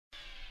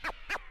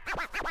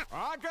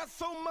I got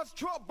so much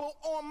trouble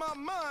on my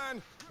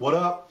mind. What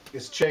up?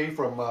 It's Che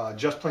from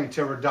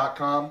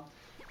JustPlainTerror.com.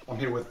 I'm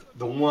here with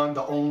the one,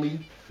 the only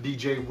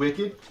DJ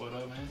Wicked. What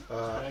up,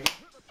 man?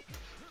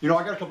 You know,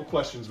 I got a couple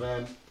questions,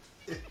 man.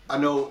 I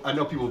know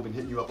people have been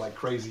hitting you up like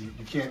crazy.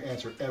 You can't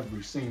answer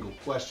every single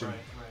question.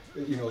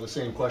 Right. You know, the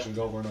same questions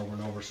over and over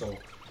and over. So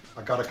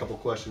I got a couple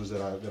questions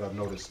that I've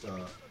noticed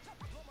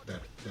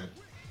that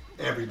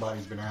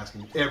everybody's been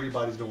asking.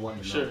 Everybody's been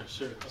wanting to know.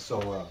 Sure.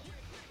 So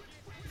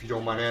if you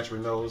don't mind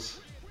answering those.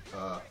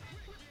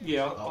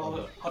 Yeah,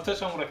 I'll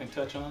touch on what I can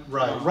touch on.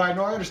 Right.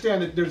 No, I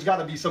understand that there's got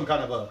to be some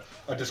kind of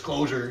a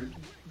disclosure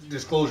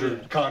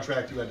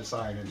contract you had to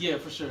sign. Yeah,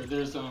 for sure.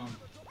 There's about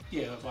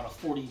a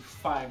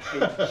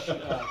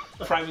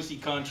 45-page privacy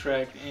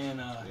contract and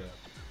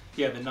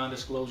the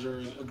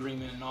non-disclosure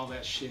agreement and all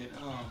that shit.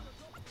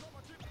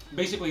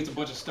 Basically, it's a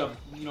bunch of stuff.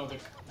 You know,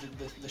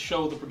 the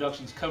show, the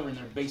production's covering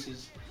their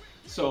bases,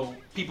 so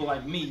people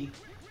like me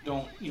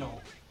don't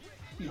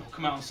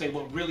come out and say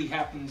what really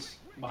happens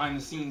behind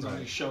the scenes on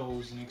these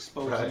shows and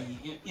expose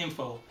any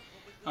info,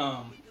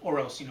 or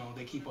else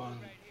they keep on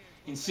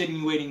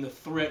insinuating the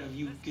threat of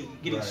you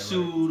getting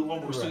sued. Or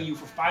we'll sue you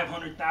for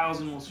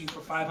 $500,000. We'll sue you for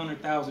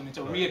 $500,000. It's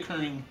a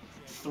reoccurring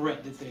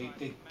threat that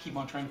they keep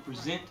on trying to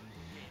present.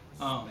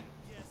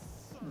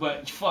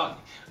 But fuck,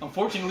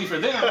 unfortunately for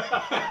them,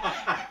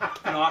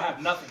 I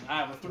have nothing.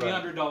 I have a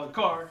 $300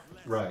 car,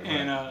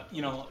 and a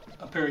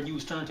pair of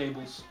used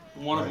turntables.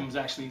 One of them's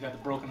actually got the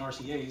broken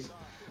RCA's.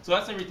 So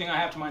that's everything I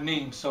have to my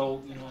name.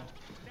 So you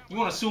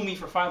want to sue me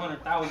for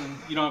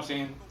 $500,000? You know what I'm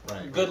saying?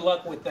 Right. Good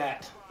luck with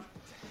that.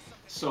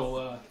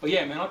 So, but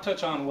yeah, man, I'll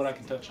touch on what I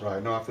can touch on.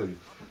 Right. No, I feel you.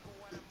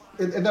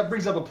 And that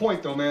brings up a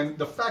point, though, man.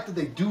 The fact that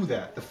they do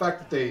that, the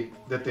fact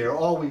that they are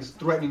always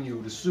threatening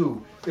you to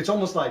sue, it's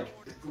almost like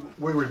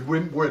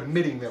we're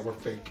admitting that we're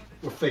fake.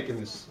 We're faking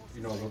this.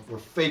 We're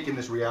faking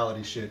this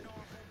reality shit.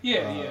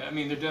 Yeah. I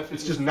mean, they're definitely.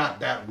 It's just not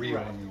that real.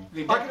 Right. I mean,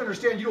 I can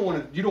understand you don't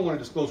want to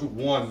disclose who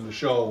won the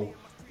show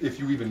if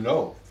you even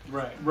know.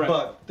 Right.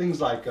 But things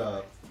like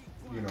how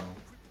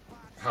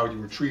you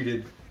were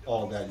treated,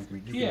 all that you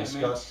can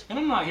discuss. Man. And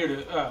I'm not here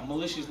to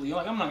maliciously,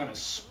 I'm not gonna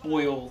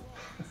spoil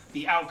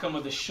the outcome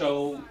of the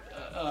show.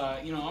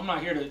 I'm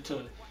not here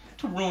to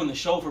ruin the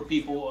show for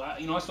people. I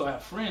still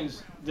have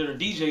friends that are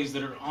DJs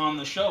that are on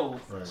the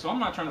show, so I'm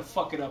not trying to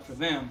fuck it up for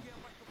them.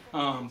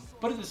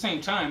 But at the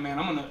same time, man,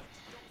 I'm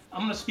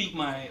gonna speak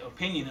my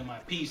opinion and my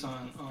piece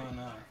on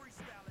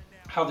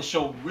how the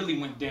show really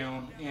went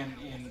down and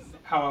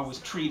how I was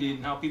treated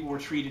and how people were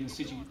treated in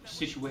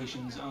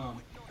situations. I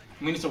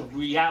mean, it's a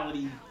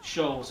reality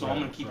show, so I'm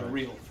going to keep it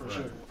real, for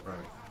sure.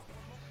 Right.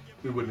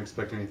 We wouldn't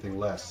expect anything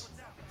less.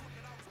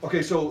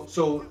 Okay, so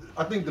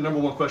I think the number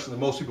one question that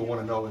most people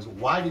want to know is,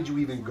 why did you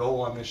even go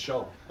on this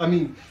show? I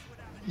mean,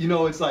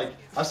 it's like,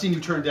 I've seen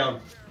you turn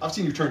down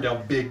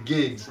big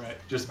gigs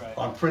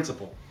on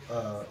principle.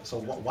 So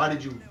why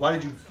did you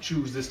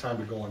choose this time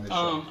to go on this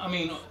show? I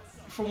mean,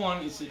 for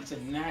one, it's a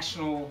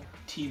national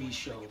TV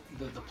show.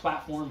 The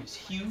platform is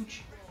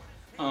huge.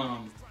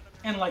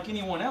 And like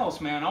anyone else,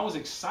 man, I was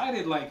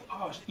excited, like,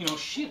 oh,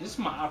 shit, this is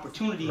my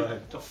opportunity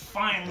to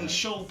finally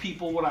show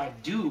people what I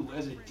do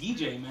as a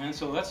DJ, man.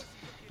 So that's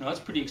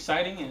pretty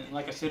exciting. And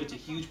like I said, it's a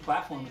huge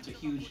platform. It's a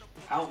huge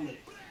outlet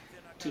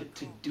to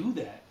do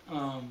that.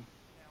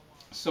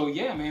 So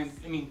yeah, man,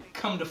 I mean,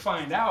 come to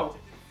find out,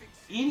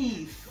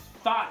 any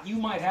thought you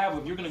might have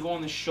if you're going to go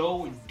on the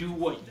show and do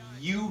what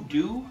you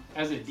do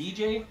as a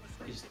DJ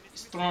is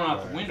thrown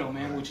out the window,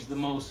 man, which is the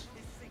most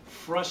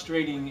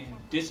frustrating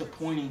and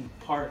disappointing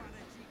part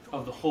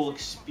of the whole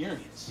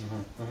experience.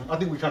 I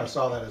think we kind of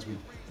saw that as we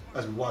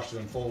watched it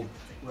unfold.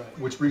 Right.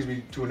 Which brings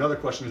me to another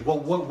question: is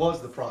what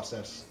was the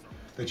process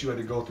that you had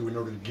to go through in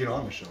order to get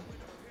on the show?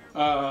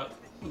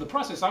 The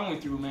process I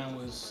went through, man,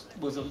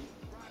 was a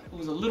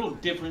little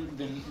different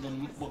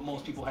than what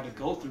most people had to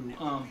go through.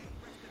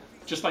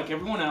 Just like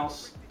everyone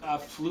else, I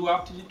flew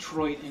out to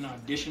Detroit and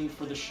auditioned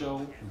for the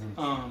show.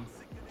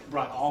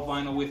 Brought all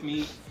vinyl with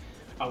me.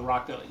 I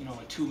rocked a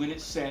 2-minute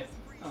set,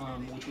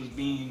 which was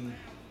being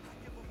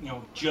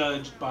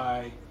judged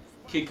by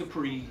Kid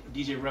Capri,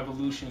 DJ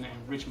Revolution,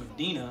 and Rich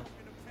Medina.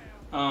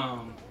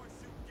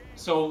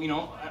 So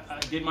I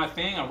did my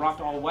thing. I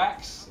rocked all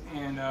wax,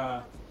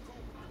 and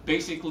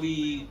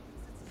basically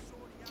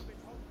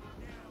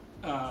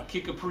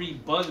Kid Capri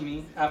buzzed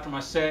me after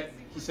my set.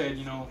 He said,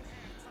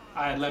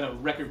 I had let a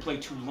record play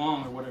too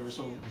long or whatever,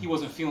 so he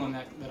wasn't feeling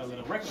that I let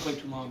a record play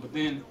too long. But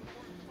then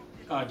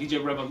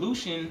DJ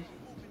Revolution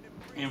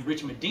and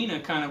Rich Medina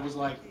kind of was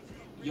like,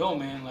 yo,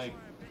 man, like,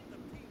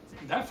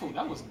 that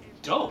was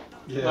dope.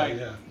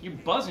 You're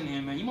buzzing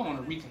him, man. You might want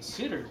to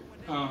reconsider.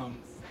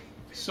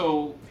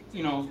 So,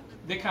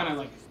 they kind of,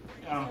 like,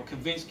 I don't know,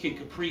 convinced Kid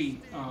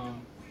Capri,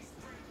 kind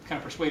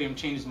of persuaded him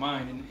to change his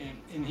mind.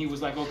 And he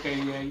was like, okay,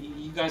 yeah,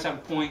 you guys have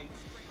a point.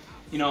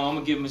 I'm going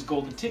to give him his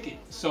golden ticket.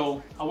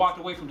 So I walked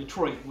away from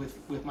Detroit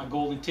with my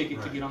golden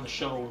ticket to get on the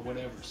show or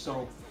whatever.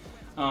 So,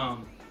 a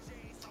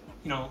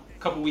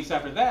couple weeks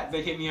after that,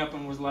 they hit me up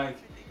and was like,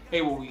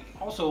 hey, well, we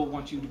also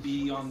want you to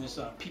be on this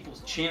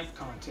People's Champ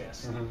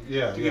contest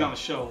Yeah, to get on the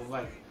show.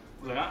 Like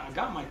I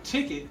got my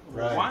ticket.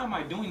 Right. Why am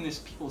I doing this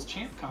People's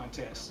Champ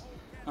contest?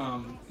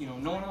 You know,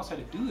 no one else had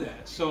to do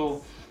that.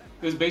 So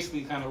it was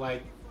basically kind of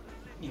like,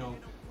 you know,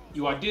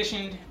 you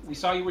auditioned, we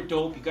saw you were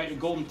dope, you got your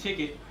golden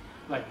ticket.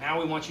 Like, now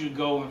we want you to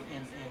go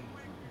and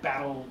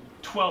battle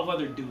 12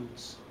 other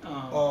dudes.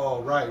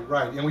 Oh, right.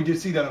 And we did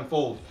see that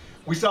unfold.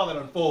 We saw that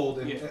unfold,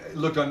 and Yeah. it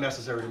looked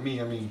unnecessary to me.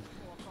 I mean,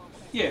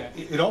 yeah.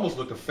 it almost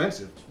looked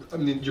offensive. I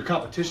mean, your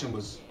competition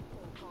was,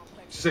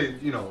 say,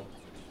 you know,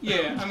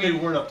 Yeah, I they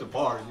mean, weren't up to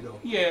par, you know.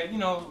 yeah, you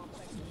know,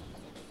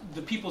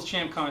 the People's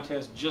Champ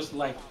contest, just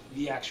like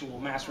the actual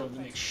Master of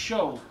the Mix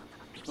show,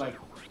 like,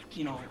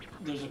 you know,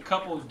 there's a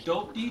couple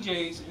dope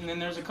DJs, and then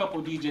there's a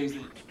couple DJs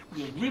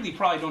that really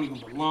probably don't even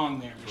belong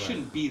there. They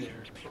shouldn't be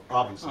there.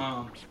 Obviously.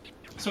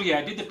 So yeah,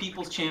 I did the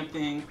People's Champ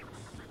thing,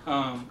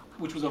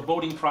 which was a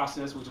voting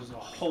process, which was a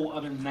whole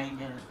other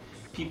nightmare.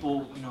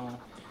 People, you know,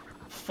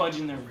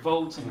 fudging their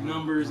votes and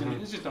numbers, and it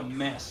was just a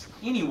mess.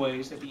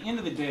 Anyways, at the end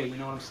of the day, you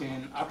know what I'm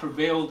saying, I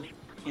prevailed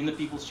in the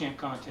People's Champ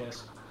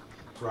contest.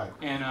 Right.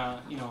 And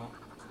you know,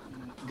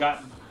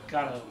 got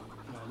a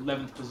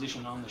 11th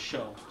position on the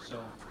show.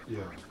 So Yeah.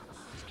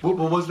 But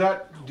was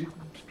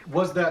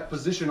that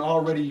position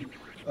already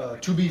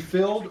to be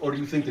filled, or do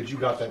you think that you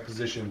got that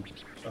position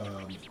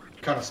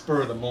kind of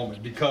spur of the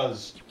moment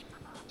because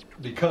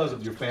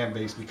of your fan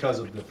base, because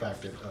of the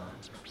fact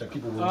that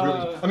people were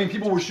really, I mean,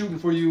 people were shooting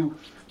for you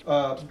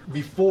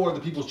before the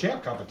People's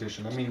Champ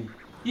competition. I mean,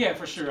 yeah,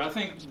 for sure. I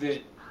think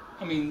that,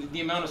 I mean,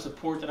 the amount of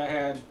support that I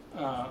had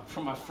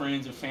from my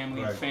friends and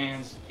family and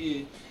fans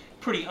is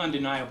pretty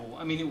undeniable.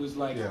 I mean, it was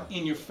like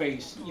in your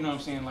face. You know what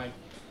I'm saying? Like,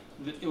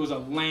 it was a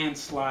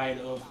landslide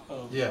of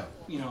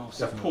you know,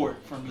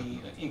 support for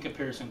me in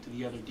comparison to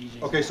the other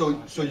DJs. Okay, so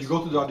you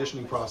go through the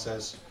auditioning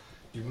process,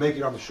 you make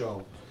it on the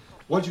show.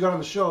 Once you got on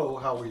the show,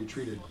 how were you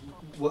treated?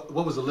 What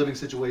was the living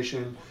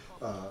situation?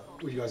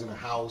 Were you guys in a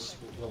house?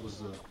 What was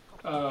the?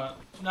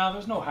 No,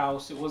 there's no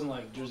house. It wasn't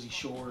like Jersey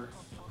Shore.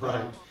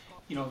 Right.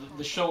 You know,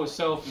 the show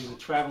itself is a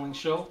traveling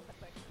show.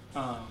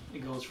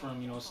 It goes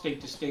from, you know, state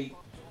to state,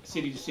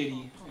 city to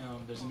city.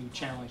 There's a new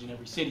challenge in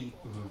every city.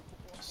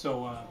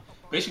 So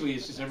basically,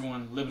 it's just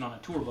everyone living on a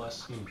tour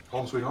bus.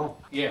 Home sweet home.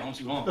 Yeah, home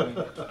sweet home. I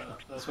mean,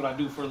 that's what I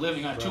do for a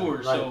living on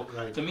tour. So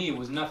to me, it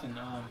was nothing.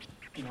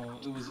 You know,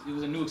 it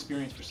was a new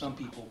experience for some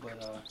people,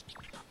 but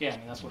yeah, I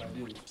mean, that's what I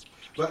do.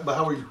 But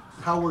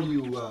how were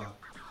you?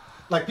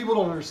 Like, people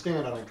don't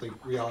understand, I don't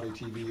think, reality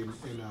TV, and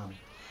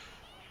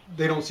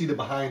they don't see the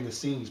behind the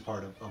scenes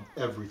part of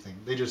everything.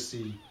 They just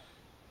see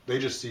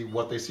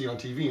what they see on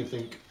TV and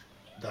think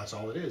that's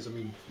all it is. I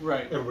mean,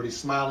 everybody's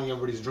smiling,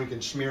 everybody's drinking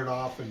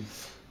Smirnoff, and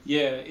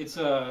yeah, it's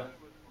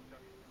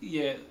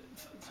yeah.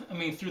 I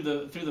mean, through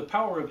the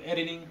power of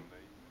editing,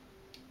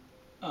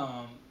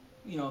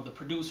 you know, the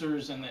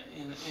producers and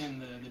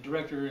the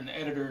director and the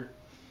editor,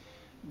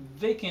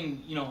 they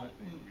can, you know,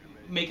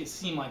 make it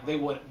seem like they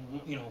would,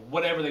 you know,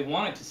 whatever they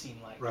want it to seem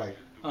like. Right.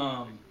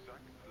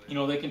 You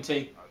know, they can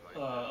take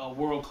a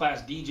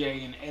world-class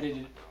DJ and edit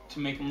it to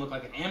make him look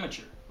like an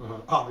amateur.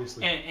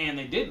 Obviously. And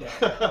they did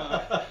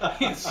that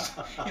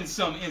in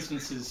some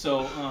instances.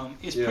 So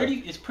it's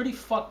pretty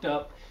fucked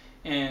up.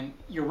 And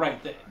you're right.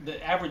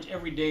 The average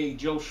everyday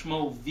Joe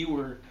Schmo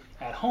viewer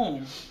at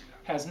home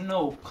has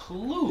no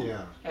clue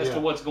as to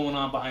what's going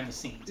on behind the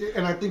scenes.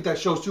 And I think that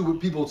shows too,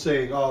 with people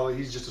saying, "Oh,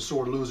 he's just a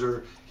sore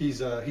loser.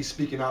 He's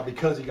speaking out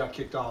because he got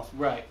kicked off."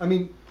 Right. I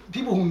mean,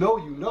 people who know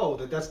you know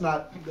that's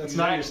not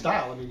your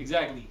style. I mean,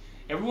 exactly.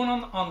 Everyone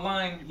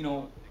online, you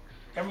know,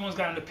 everyone's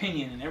got an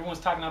opinion and everyone's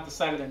talking out the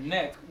side of their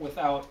neck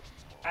without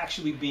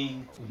actually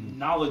being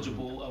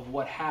knowledgeable of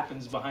what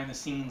happens behind the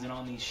scenes and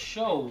on these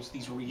shows,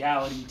 these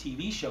reality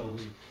TV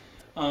shows.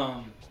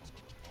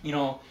 You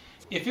know,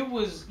 if it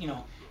was, you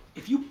know,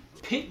 if you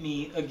pit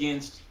me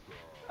against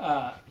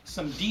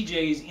some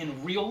DJs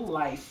in real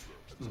life,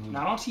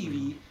 not on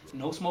TV,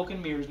 no smoke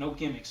and mirrors, no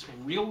gimmicks,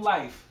 real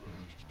life,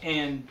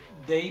 and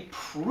they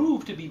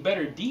prove to be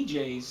better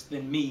DJs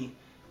than me,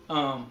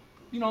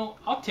 you know,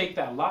 I'll take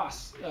that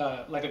loss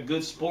like a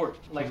good sport,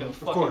 like a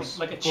fucking,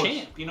 like a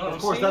champ. You know what I'm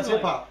saying? Of course, that's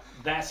hip hop.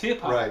 That's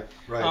hip hop.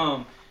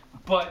 Right.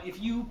 But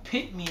if you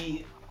pit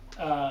me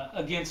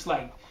against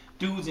like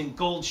dudes in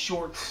gold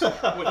shorts with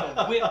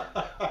a whip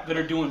that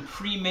are doing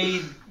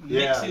pre-made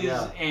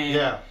mixes,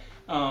 and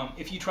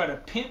if you try to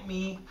pimp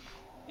me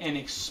and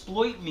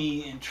exploit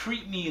me and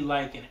treat me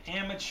like an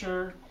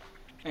amateur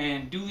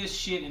and do this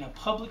shit in a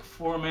public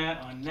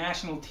format on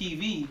national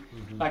TV,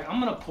 like,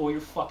 I'm gonna pull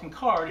your fucking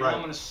card and I'm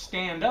gonna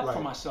stand up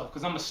for myself,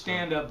 because I'm a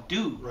stand-up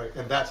dude. Right,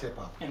 and that's hip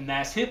hop. And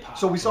that's hip hop.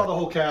 So we saw the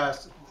whole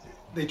cast.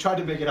 They tried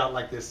to make it out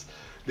like this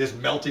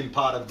melting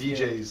pot of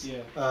DJs.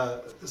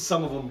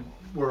 Some of them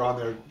were on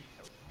their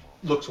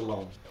looks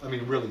alone. I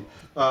mean, really.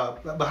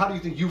 But how do you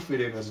think you fit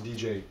in as a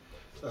DJ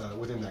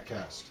within that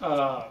cast?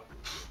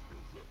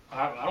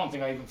 I don't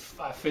think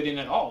I fit in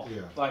at all.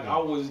 Like, I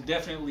was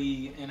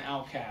definitely an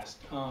outcast.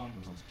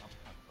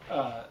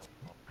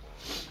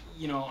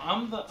 You know,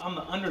 I'm the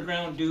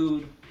underground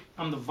dude.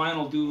 I'm the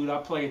vinyl dude. I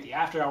play at the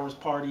after hours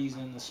parties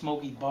and the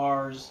smoky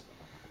bars,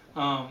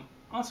 on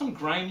some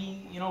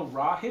grimy, you know,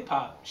 raw hip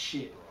hop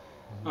shit.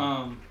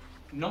 No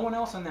one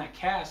else in that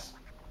cast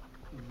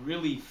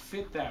really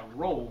fit that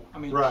role. I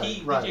mean,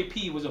 DJ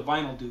P was a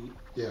vinyl dude.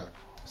 Yeah.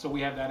 So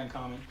we have that in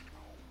common.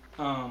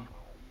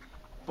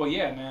 But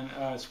yeah, man,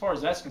 as far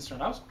as that's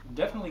concerned, I was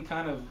definitely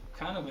kind of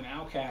an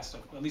outcast.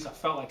 At least I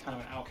felt like kind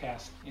of an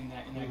outcast in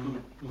that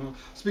group.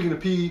 Speaking of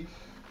P,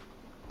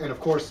 and of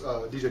course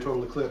DJ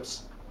Total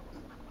Eclipse,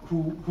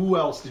 who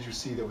else did you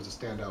see that was a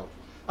standout?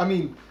 I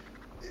mean,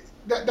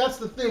 that's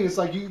the thing. It's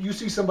like you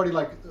see somebody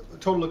like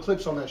Total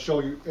Eclipse on that show,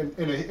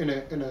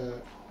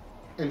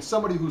 and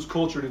somebody who's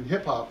cultured in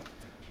hip hop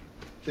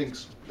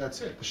thinks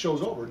that's it. The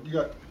show's over.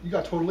 You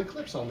got Total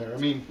Eclipse on there. I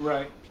mean,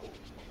 right.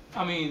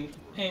 I mean,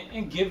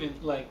 and given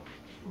like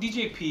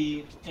DJ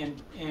P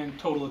and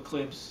Total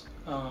Eclipse,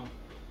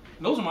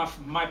 those are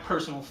my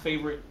personal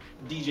favorite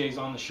DJs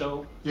on the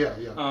show. Yeah,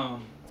 yeah.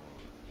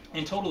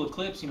 And Total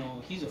Eclipse, you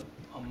know, he's a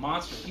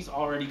monster. He's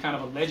already kind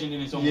of a legend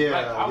in his own right.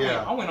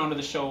 I went onto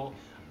the show.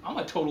 I'm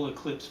a Total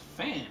Eclipse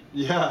fan.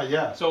 Yeah,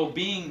 yeah. So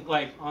being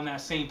like on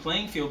that same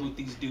playing field with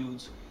these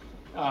dudes,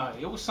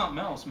 it was something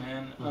else,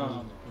 man.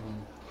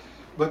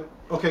 But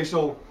okay,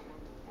 so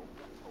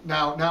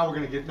now we're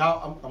gonna get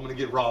I'm gonna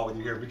get raw with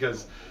you here,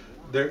 because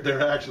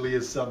there actually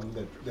is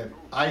something that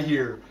I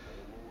hear,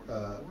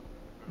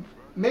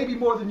 maybe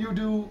more than you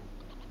do,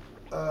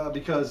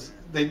 because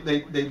they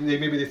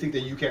maybe they think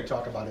that you can't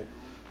talk about it,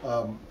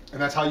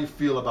 and that's how you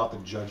feel about the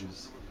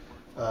judges.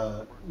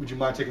 Would you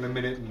mind taking a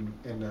minute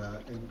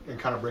and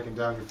kind of breaking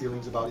down your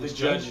feelings about the these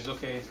judges?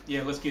 Okay,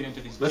 yeah, let's get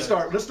into these. Let's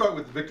start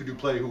with Victor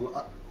Duplay, who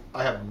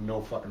I have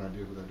no fucking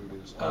idea who that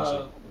dude is.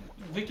 Honestly.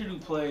 Victor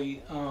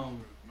Duplay,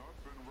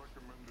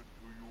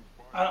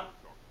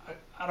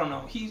 I don't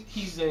know.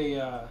 He's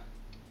a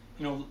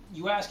you know,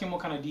 you ask him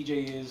what kind of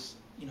DJ he is,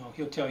 you know,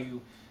 he'll tell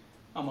you,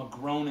 I'm a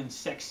grown and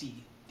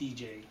sexy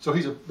DJ. So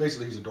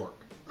basically he's a dork.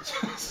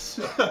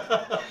 So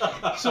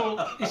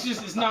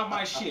it's not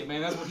my shit,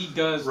 man. That's what he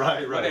does.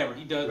 Right. Whatever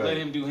he does, right, let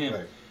him do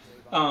him.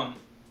 Right.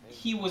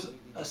 He was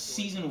a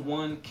season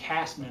 1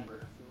 cast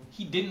member.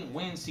 He didn't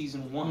win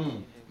season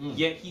 1,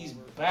 yet he's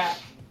back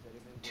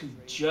to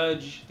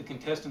judge the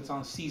contestants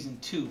on season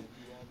 2.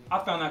 I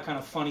found that kind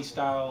of funny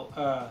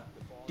style.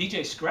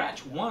 DJ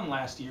Scratch won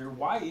last year.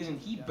 Why isn't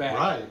he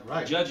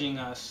back judging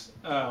us?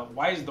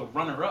 Why is the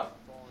runner-up?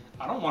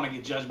 I don't want to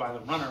get judged by the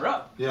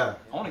runner-up. Yeah.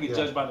 I want to get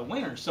judged by the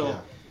winner. So,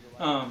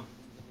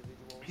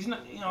 he's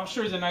not. You know, I'm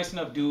sure he's a nice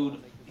enough dude.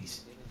 He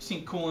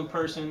seemed cool in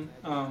person.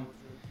 I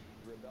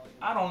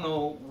don't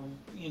know.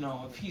 You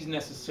know, if he's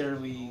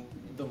necessarily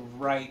the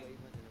right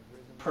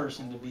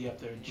person to be up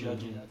there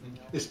judging.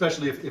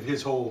 Especially if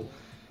his whole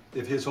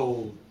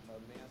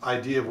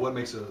idea of what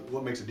makes a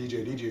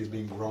DJ is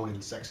being grown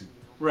and sexy.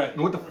 Right.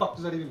 And what the fuck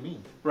does that even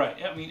mean? Right.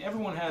 I mean,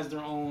 everyone has their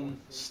own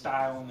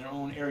style and their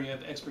own area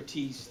of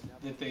expertise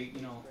that they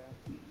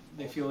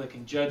feel they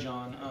can judge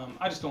on.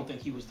 I just don't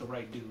think he was the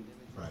right dude.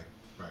 Right.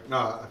 No,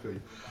 I feel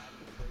you.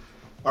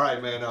 All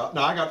right, man.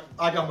 Now I got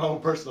my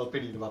own personal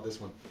opinion about this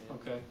one.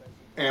 Okay.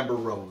 Amber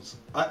Rose.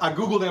 I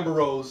googled Amber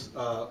Rose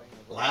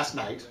last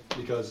night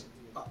because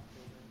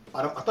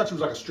I thought she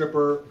was like a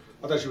stripper.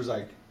 I thought she was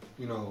like,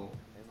 you know,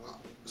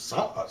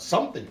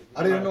 something.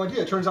 I didn't have no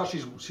idea. It turns out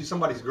she's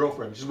somebody's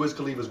girlfriend. She's Wiz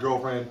Khalifa's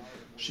girlfriend.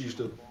 She used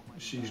to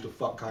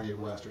fuck Kanye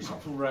West or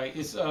something. Right.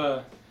 It's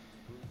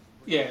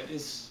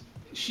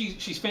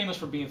she's famous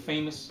for being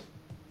famous.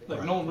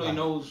 Like no one really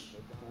knows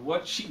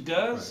what she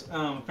does.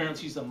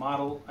 Apparently she's a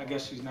model. I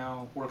guess she's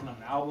now working on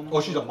an album. Oh,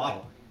 she's a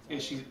model. Yeah,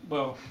 she's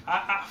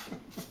I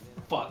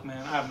fuck, man.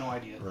 I have no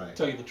idea. Right. To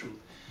tell you the truth.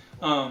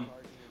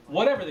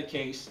 Whatever the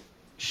case,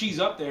 she's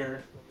up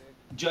there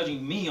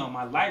judging me on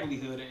my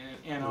livelihood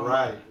and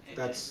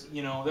that's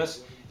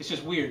it's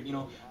just weird. You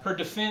know, her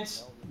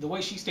defense, the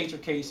way she states her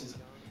case is,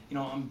 you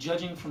know, I'm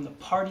judging from the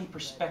party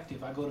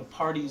perspective. I go to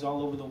parties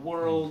all over the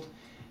world,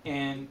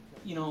 and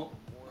you know,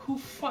 who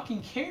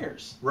fucking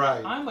cares?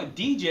 Right. I'm a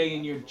DJ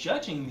and you're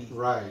judging me.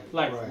 Right.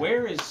 Like,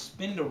 where is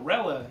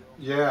Spinderella?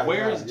 Yeah.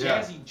 Where is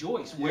Jazzy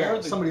Joyce? Where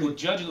are the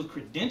judge's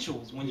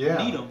credentials when you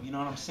need them? You know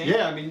what I'm saying?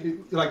 Yeah. I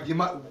mean, why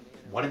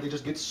didn't they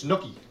just get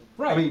Snooki?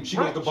 Right. I mean, she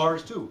goes to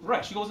bars too.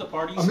 Right. She goes to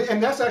parties. I mean,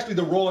 and that's actually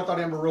the role I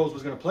thought Amber Rose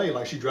was gonna play.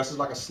 Like, she dresses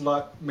like a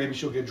slut. Maybe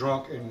she'll get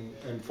drunk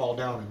and fall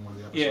down in one of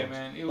the episodes. Yeah,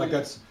 man.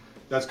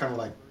 That's kind of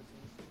like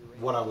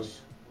what I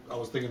was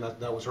thinking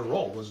that was her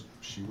role. Was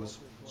she was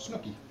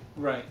Snooki.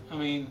 Right. I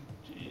mean,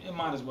 it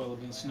might as well have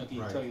been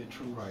Snooki, to tell you the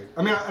truth. Right.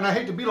 I mean, and I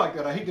hate to be like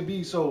that. I hate to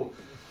be so,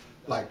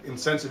 like,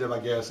 insensitive, I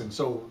guess, and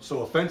so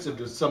offensive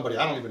to somebody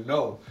I don't even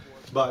know.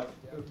 But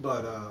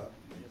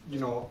you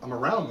know, I'm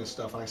around this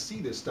stuff and I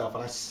see this stuff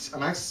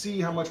and I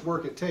see how much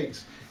work it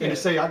takes. And to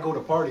say I go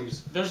to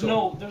parties. There's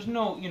no,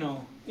 you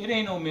know, it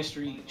ain't no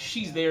mystery.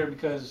 She's there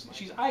because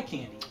she's eye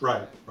candy.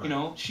 Right. You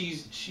know,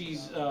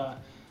 she's a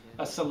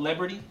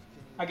celebrity,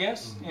 I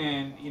guess,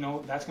 and you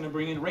know that's going to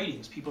bring in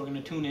ratings. People are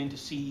going to tune in to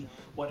see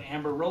what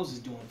Amber Rose is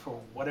doing for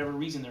whatever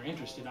reason they're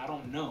interested. I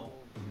don't know.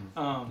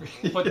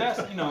 But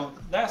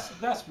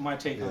that's my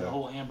take on the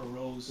whole Amber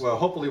Rose. Well,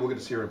 hopefully we'll get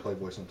to see her in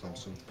Playboy sometime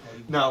soon.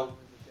 Now,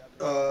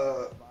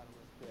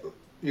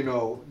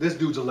 this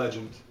dude's a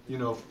legend,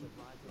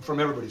 from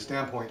everybody's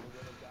standpoint.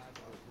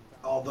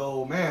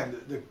 Although, man,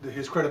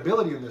 his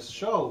credibility in this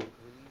show,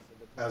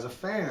 as a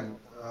fan,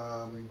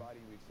 I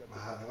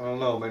don't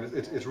know, man.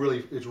 It's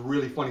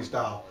really funny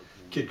style.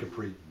 Kid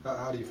Capri.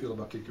 How do you feel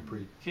about Kid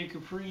Capri? Kid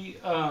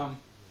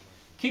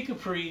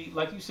Capri,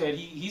 like you said,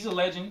 he's a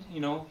legend.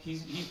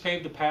 He's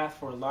paved the path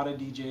for a lot of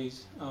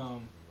DJs.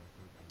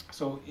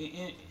 So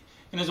in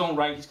his own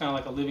right, he's kind of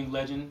like a living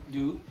legend,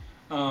 dude.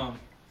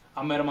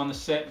 I met him on the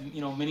set,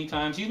 many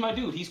times. He's my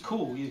dude. He's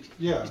cool. He's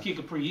Kid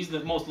Capri. He's the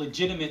most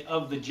legitimate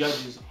of the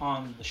judges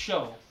on the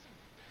show.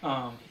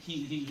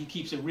 He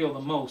keeps it real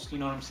the most. You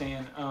know what I'm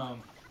saying?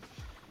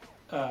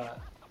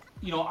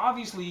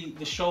 Obviously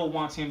the show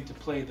wants him to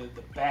play the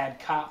bad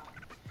cop.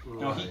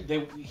 Right. They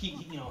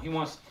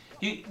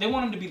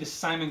want him to be the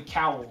Simon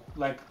Cowell,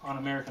 like on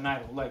American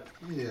Idol, like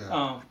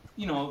the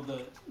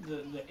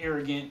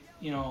arrogant,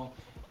 the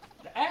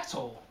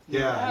asshole.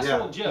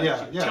 Asshole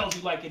judge tells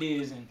you like it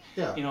is, and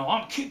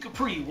I'm Kid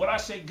Capri, what I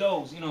say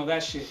goes,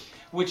 that shit,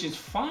 which is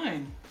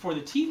fine for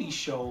the TV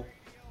show,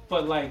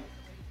 but like,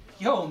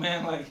 yo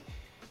man, like,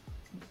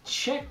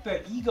 check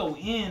the ego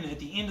in at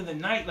the end of the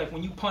night, like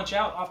when you punch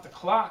out off the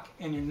clock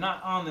and you're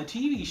not on the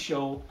TV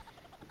show,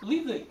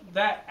 leave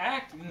that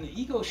act and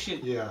the ego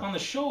shit on the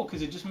show,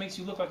 because it just makes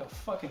you look like a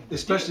fucking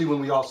especially dick.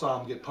 when we all saw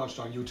him get punched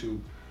on YouTube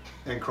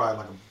and cry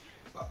like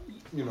a,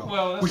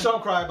 well, we saw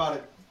him cry about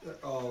it.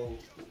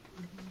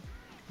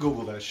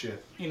 Google that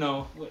shit.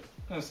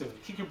 Let's see.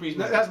 Kid Capri's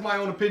That's my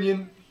own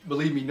opinion.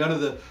 Believe me, none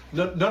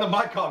of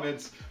my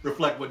comments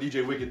reflect what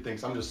DJ Wicked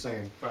thinks. I'm just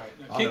saying. Right.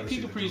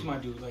 Kid Capri's my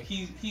dude. Like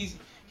he's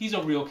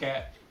a real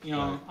cat.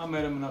 Right. I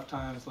met him enough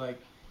times. Like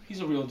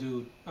he's a real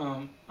dude.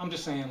 I'm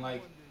just saying,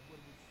 like,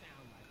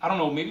 I don't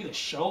know. Maybe the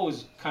show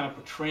is kind of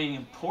portraying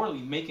him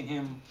poorly, making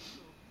him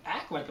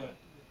act like an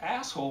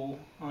asshole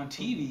on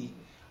TV.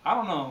 I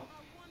don't know.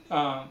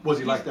 Was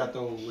he like that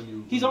though when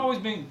you? He's always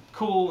been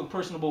cool and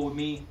personable with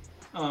me.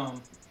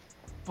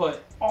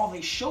 But all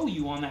they show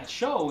you on that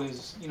show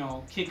is,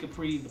 Kid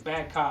Capri, the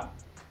bad cop,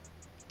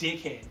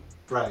 dickhead.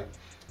 Right.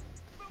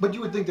 But you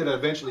would think that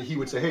eventually he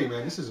would say, "Hey,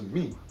 man, this isn't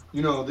me.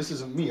 This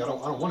isn't me. I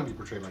don't want to be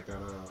portrayed like that.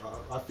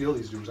 I feel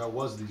these dudes. I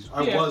was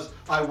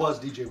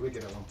DJ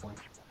Wicked at one point."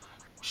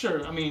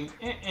 Sure. I mean,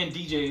 and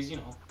DJs,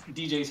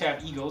 DJs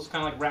have egos,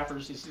 kind of like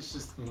rappers. It's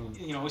just,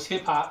 it's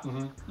hip hop.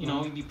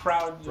 You be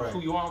proud of who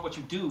you are and what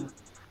you do.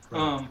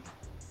 Right.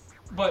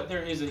 But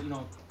there is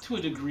to a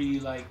degree,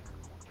 like,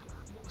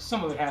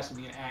 some of it has to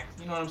be an act.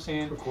 You know what I'm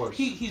saying? Of course.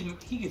 He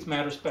gets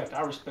mad respect.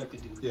 I respect the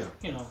dude. Yeah.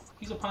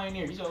 He's a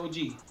pioneer. He's an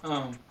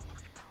OG.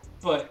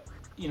 But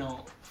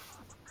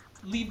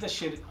leave that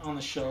shit on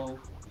the show.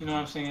 You know what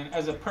I'm saying?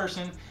 As a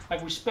person,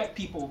 like, respect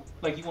people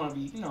like you want to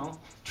be.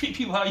 Treat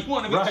people how you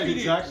want to be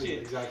treated.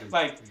 Exactly.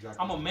 Like,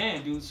 I'm a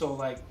man, dude. So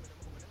like,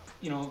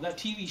 that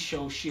TV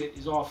show shit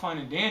is all fine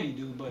and dandy,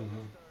 dude. But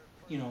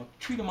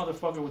treat a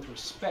motherfucker with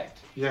respect.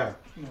 Yeah.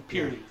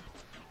 Period.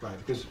 Yeah. Right.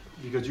 Because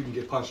you can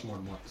get punched more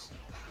than once.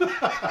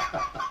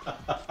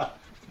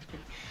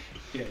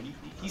 Yeah,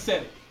 he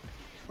said it.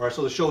 All right,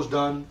 so the show's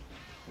done.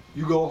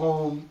 You go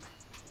home,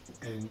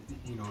 and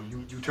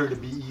you turn to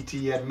BET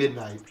at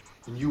midnight,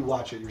 and you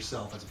watch it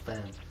yourself as a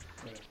fan,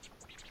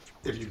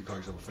 if you can call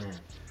yourself a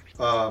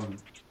fan.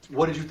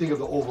 What did you think of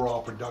the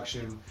overall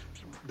production,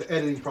 the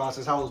editing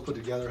process, how it was put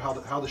together,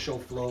 how the show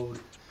flowed?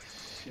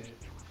 Shit.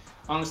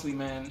 Honestly,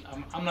 man,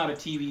 I'm not a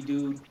TV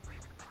dude,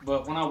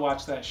 but when I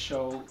watch that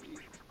show,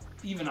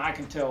 even I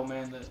can tell,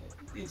 man, that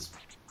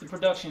the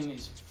production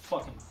is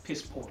fucking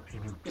piss poor.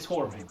 It's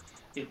horrible.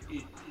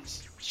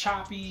 It's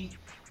choppy,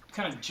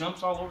 kind of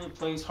jumps all over the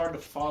place, hard to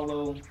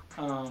follow.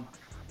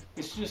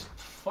 It's just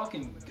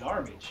fucking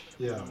garbage.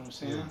 Yeah. You know what I'm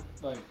saying?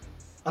 Yeah. Like,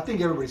 I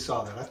think everybody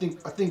saw that. I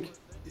think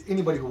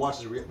anybody who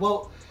watches it,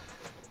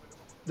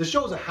 the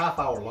show's a half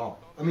hour long.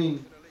 I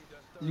mean,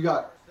 you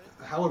got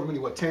however many,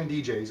 10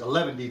 DJs,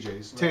 11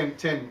 DJs, right.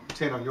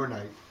 10 on your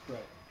night. Right.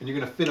 And you're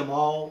going to fit them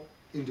all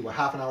into a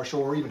half an hour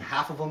show, or even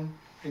half of them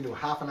into a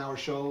half an hour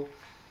show.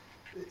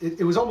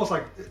 It was almost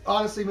like,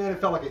 honestly, man,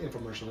 it felt like an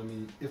infomercial to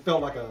me. It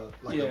felt like a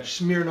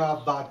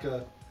Smirnoff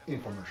vodka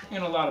infomercial.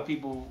 And a lot of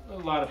people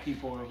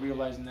are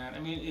realizing that. I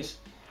mean, it's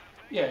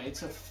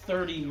a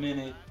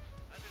 30-minute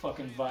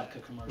fucking vodka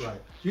commercial.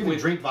 Right. You even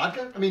drink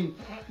vodka? I mean,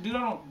 dude,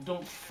 I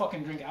don't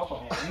fucking drink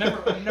alcohol. I've never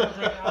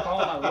drank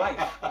alcohol in my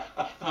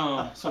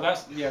life. So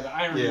that's the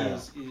irony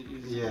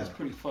is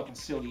pretty fucking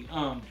silly.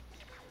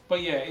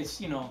 But yeah,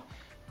 it's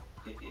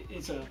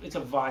it's a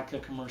vodka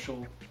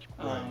commercial.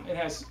 Right. It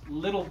has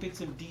little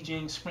bits of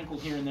DJing sprinkled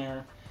here and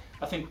there.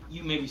 I think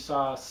you maybe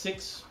saw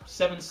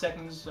 6-7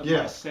 seconds of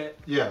my set.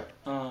 Yeah.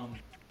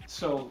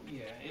 So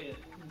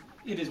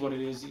it is what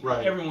it is.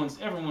 Right. Everyone's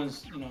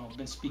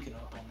been speaking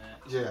up on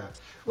that. Yeah.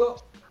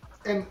 Well,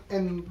 and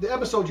the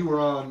episode you were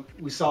on,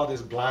 we saw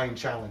this blind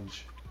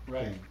challenge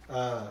thing.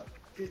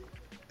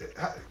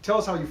 Tell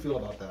us how you feel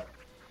about that.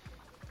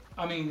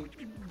 I mean,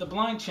 the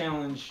blind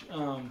challenge,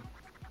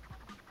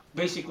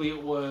 basically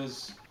it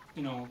was,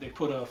 you know, they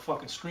put a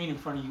fucking screen in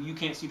front of you. You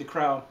can't see the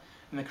crowd,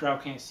 and the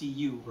crowd can't see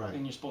you. Right.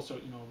 And you're supposed to,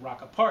 you know,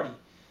 rock a party.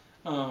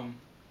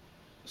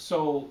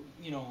 So,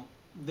 you know,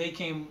 they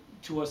came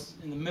to us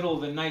in the middle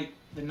of the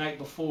night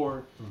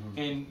before,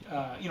 and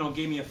you know,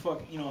 gave me a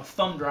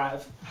thumb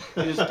drive.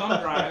 This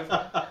thumb drive.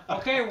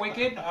 Okay,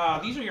 Wicked.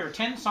 These are your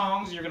 10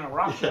 songs you're gonna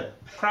rock the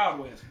crowd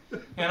with.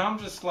 And I'm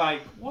just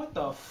like, what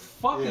the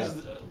fuck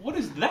what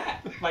is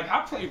that? Like,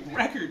 I play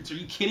records. Are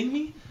you kidding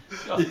me?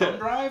 A thumb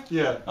drive?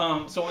 Yeah.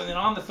 So and then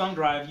on the thumb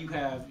drive you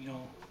have, you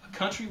know, a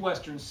country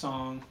western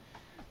song,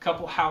 a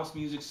couple house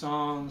music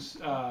songs,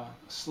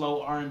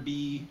 slow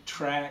R&B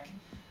track.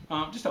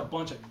 Just a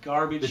bunch of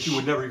garbage that you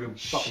would never even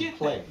fucking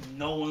play. That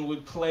no one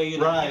would play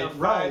in a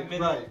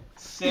 5-minute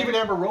set. Even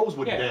Amber Rose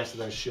wouldn't dance to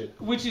that shit.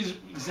 Which is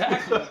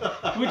exactly,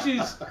 which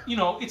is, you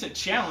know, it's a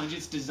challenge.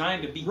 It's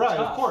designed to be tough.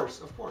 Of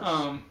course.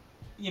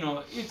 You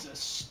know, it's a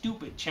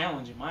stupid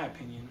challenge in my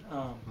opinion.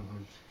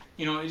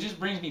 You know, it just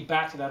brings me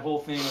back to that whole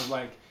thing of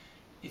like,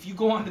 if you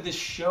go onto this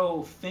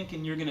show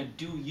thinking you're gonna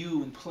do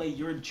you and play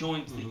your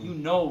joints that you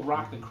know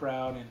rock the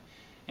crowd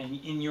and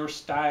in your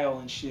style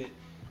and shit.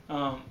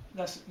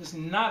 That's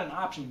not an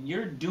option.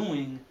 You're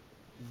doing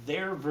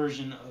their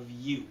version of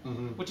you,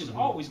 which is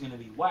always going to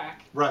be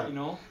whack. Right. You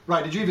know.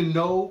 Right. Did you even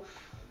know?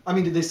 I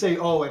mean, did they say,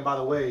 oh, and by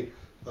the way,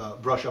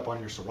 brush up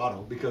on your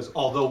Serato? Because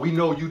although we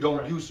know you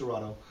don't use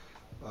Serato.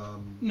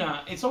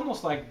 Nah, it's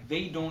almost like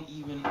they don't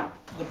even.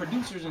 The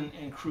producers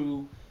and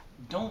crew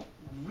don't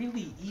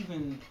really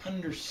even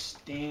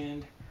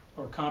understand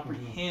or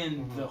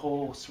comprehend the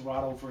whole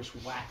Serato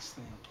versus wax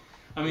thing.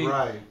 I mean,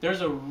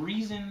 there's a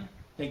reason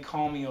they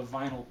call me a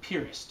vinyl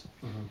purist,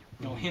 you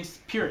know, hence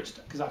purist,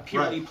 because I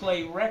purely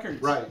play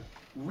records,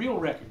 real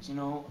records, you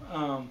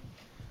know.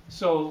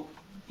 So,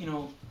 you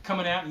know,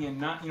 coming at me and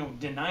not, you know,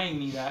 denying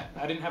me that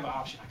I didn't have an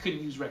option. I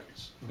couldn't use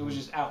records. It was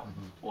just out.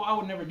 Well, I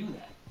would never do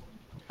that.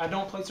 I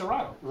don't play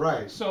Serato.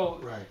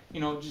 So,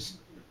 you know, just,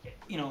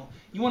 you know,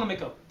 you want to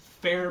make a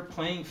fair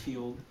playing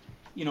field.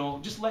 You know,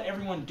 just let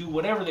everyone do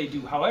whatever they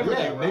do, however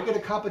they rock. Make it a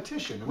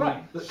competition.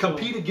 I mean,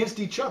 compete against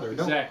each other.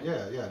 Don't,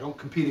 don't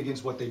compete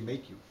against what they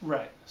make you.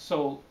 Right.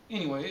 So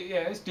anyway,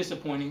 yeah, it's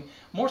disappointing.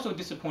 More so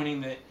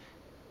disappointing that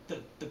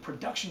the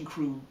production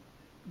crew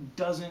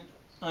doesn't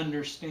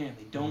understand.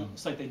 They don't.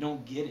 It's like they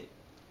don't get it.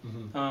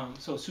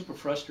 So it's super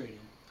frustrating.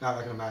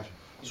 I can imagine.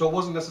 So it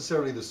wasn't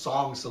necessarily the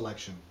song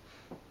selection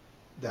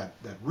that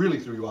really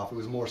threw you off. It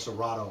was more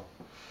Serato.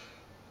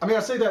 I mean, I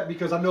say that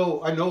because I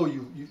know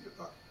you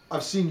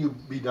I've seen you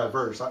be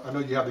diverse. I know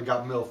you have the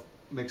Got MILF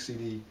mix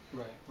CD.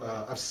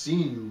 I've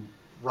seen you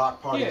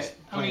rock parties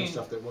playing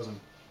stuff that wasn't.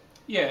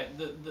 Yeah,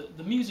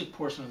 the music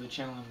portion of the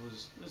challenge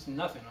was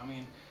nothing. I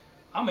mean,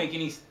 I'll make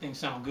anything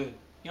sound good.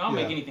 You know, I'll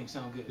make anything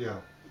sound good. Yeah.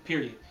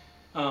 Period.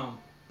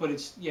 But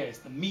it's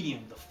the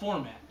medium, the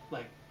format.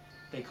 Like,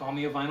 they call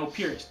me a vinyl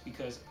purist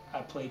because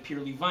I play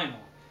purely vinyl.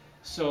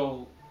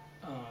 So,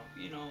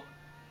 you know,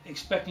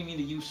 expecting me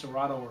to use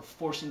Serato or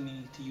forcing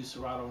me to use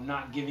Serato,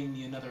 not giving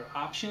me another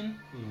option,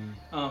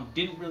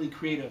 didn't really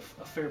create a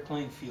fair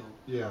playing field.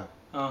 Yeah.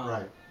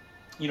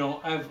 You know,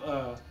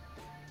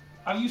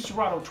 I've used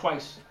Serato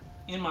twice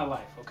in my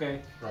life. Okay.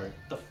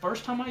 The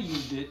first time I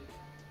used it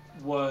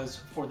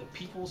was for the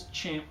People's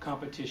Champ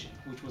competition,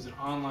 which was an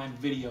online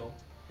video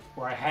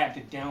where I had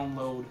to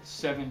download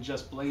 7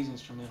 Just Blaze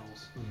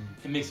instrumentals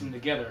and mix them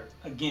together.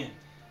 Again,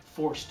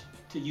 forced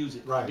to use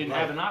it. Didn't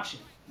have an option.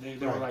 They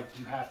were like,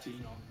 you have to, you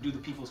know, do the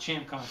People's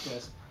Champ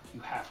contest. You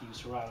have to use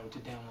Serato to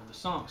download the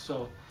song.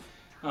 So,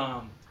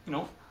 you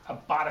know, I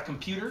bought a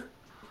computer,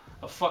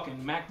 a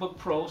fucking MacBook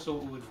Pro, so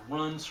it would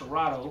run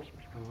Serato.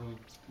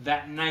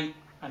 That night,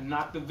 I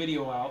knocked the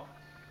video out,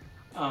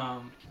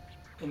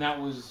 and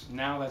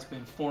that's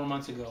been 4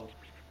 months ago.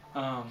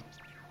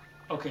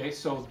 Okay,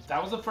 so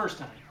that was the first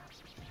time.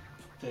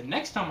 The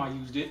next time I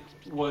used it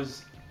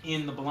was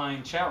in the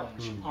Blind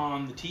Challenge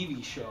on the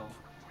TV show.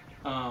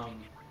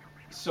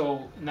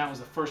 And that was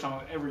the first time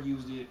I've ever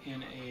used it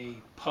in a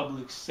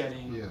public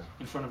setting,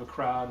 in front of a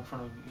crowd, in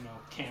front of, you know,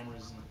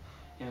 cameras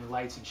and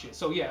lights and shit.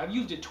 So yeah, I've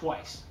used it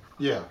twice.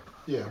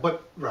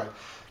 But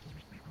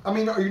I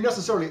mean, are you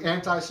necessarily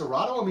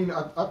anti-Serato? I mean,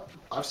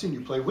 I've seen you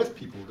play with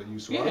people that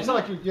use Serato. It's not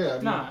like you,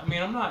 I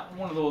mean, I'm not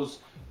one of those,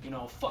 you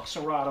know, fuck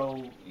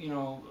Serato, you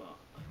know,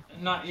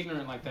 not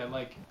ignorant like that.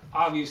 Like,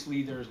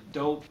 obviously there's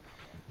dope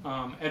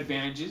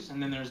advantages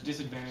and then there's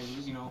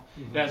disadvantages, you know.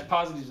 It has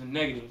positives and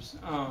negatives.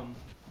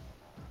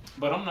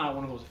 But I'm not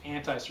one of those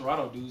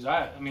anti-Serato dudes.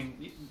 I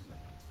mean,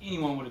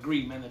 anyone would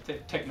agree, man, the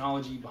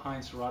technology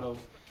behind Serato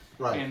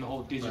and the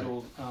whole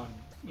digital,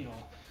 you know,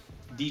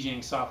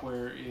 DJing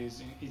software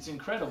it's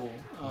incredible.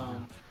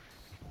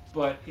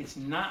 But it's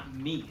not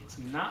me. It's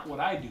not what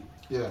I do.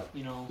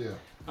 You know.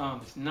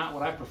 It's not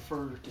what I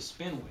prefer to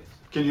spin with.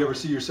 Can you ever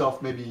see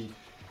yourself maybe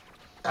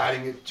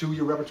adding it to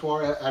your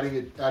repertoire, adding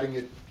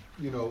it,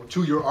 you know,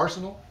 to your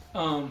arsenal?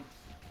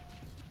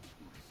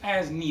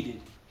 As needed.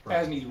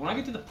 As needed. When I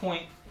get to the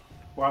point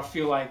where I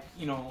feel like,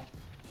 you know,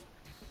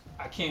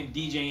 I can't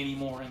DJ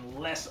anymore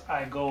unless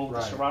I go the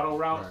Right, Serato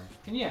route. right.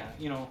 And yeah,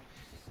 you know,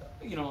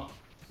 You're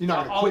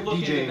not gonna quit look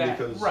into DJing that.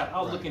 because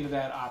I'll look into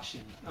that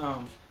option.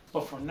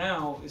 But for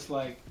now, it's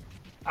like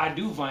I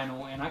do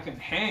vinyl and I can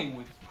hang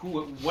with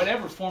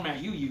whatever format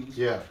you use.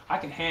 Yeah. I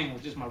can hang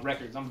with just my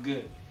records. I'm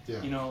good.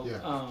 Yeah. You know,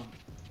 Yeah.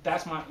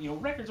 that's my, you know,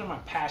 records are my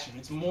passion.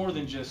 It's more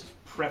than just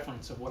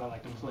preference of what I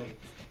like to play.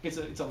 It's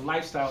a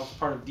lifestyle. It's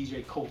part of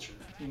DJ culture.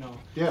 You know.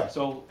 Yeah.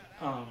 So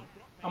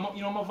I'm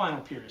a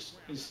vinyl purist.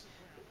 It's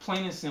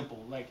plain and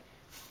simple. Like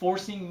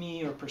forcing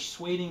me or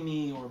persuading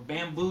me or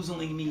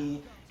bamboozling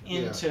me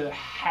into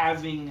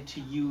having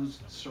to use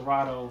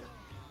Serato,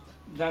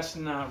 that's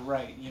not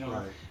right, you know.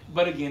 Right.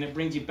 But again, it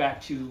brings you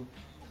back to,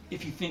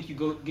 if you think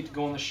you get to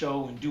go on the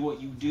show and do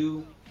what you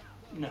do,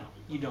 no,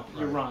 you don't.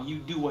 You're wrong. You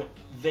do what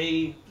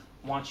they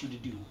want you to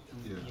do.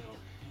 Yeah. You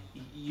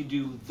know, you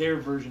do their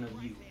version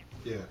of you.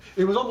 Yeah,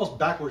 it was almost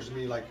backwards to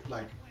me, like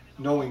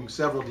knowing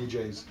several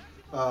DJs.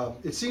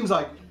 It seems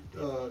like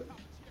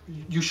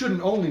you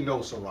shouldn't only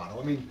know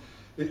Serato. I mean,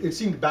 it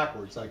seemed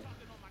backwards. Like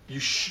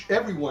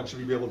everyone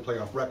should be able to play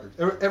off records.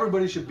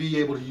 Everybody should be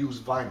able to use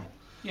vinyl.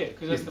 Yeah,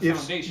 because that's the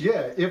foundation.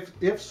 Yeah,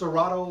 if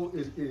Serato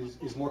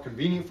is more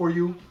convenient for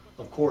you,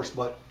 of course.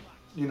 But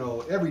you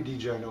know, every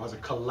DJ I know has a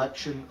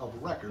collection of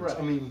records. Right.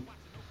 I mean,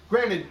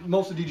 granted,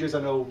 most of the DJs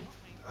I know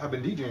have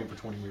been DJing for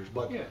 20 years,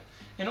 but yeah,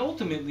 and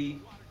ultimately,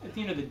 at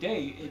the end of the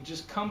day, it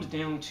just comes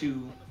down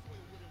to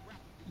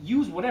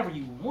use whatever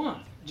you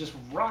want. Just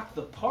rock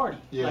the party.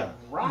 Yeah. Like,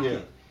 rock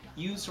it.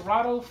 Use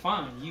Serato,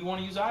 fine. You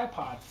want to use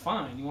iPod,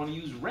 fine. You want to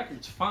use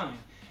records, fine.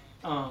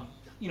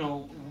 You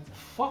know,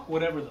 fuck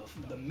whatever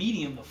the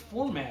medium, the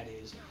format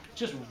is.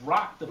 Just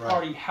rock the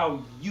party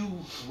how you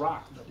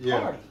rock the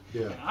party.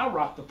 Yeah. And I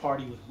rock the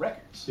party with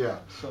records. Yeah.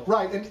 So.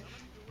 Right, and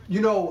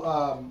you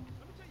know,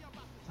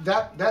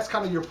 that's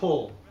kind of your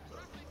pull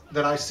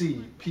that I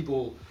see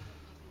people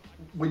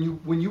when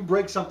you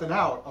break something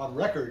out on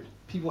record,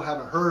 people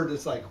haven't heard.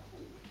 It's like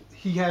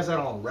he has that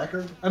on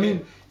record. I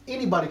mean,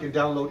 anybody can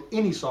download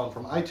any song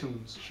from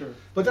iTunes. Sure.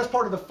 But that's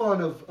part of the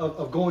fun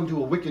of going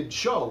to a Wicked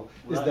show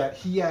is that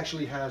he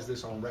actually has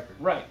this on record.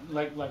 Right.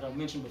 Like I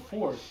mentioned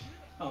before,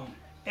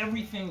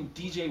 everything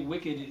DJ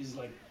Wicked is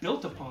like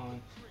built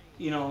upon.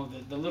 You know,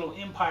 the little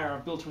empire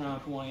I've built around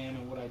who I am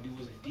and what I do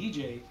as a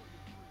DJ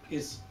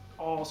is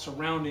all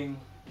surrounding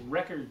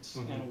records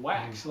and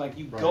wax. Like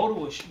you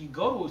go to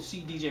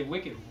see DJ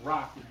Wicked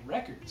rock with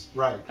records.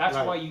 Right. That's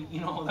why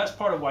that's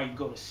part of why you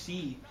go to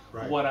see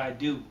what I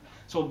do.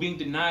 So being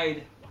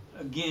denied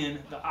again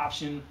the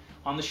option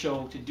on the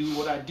show to do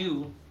what I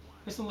do,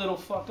 it's a little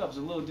fucked up. It's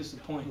a little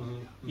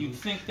disappointing. You'd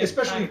think they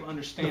especially kind of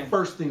understand the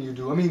first thing you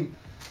do. I mean,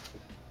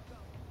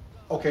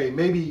 okay,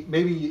 maybe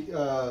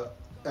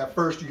at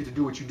first you get to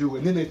do what you do,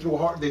 and then they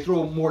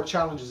throw more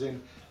challenges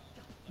in.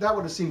 That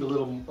would have seemed a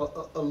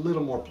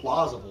little more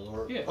plausible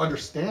or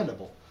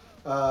understandable.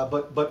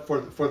 But for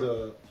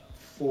the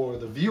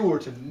viewer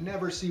to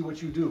never see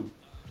what you do,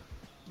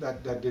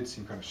 that did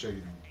seem kind of shady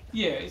to me.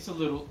 Yeah, it's a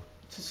little,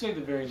 to say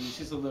the very least,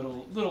 it's a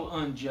little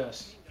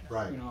unjust.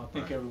 Right. You know, I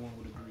think everyone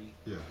would agree.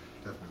 Yeah,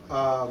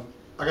 definitely.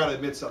 I gotta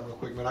admit something real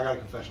quick, man. I got a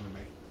confession to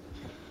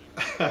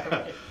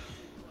make.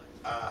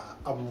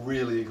 I'm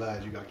really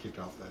glad you got kicked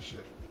off that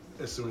shit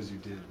as soon as you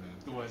did,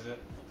 man. Why is that?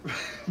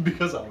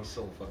 Because I was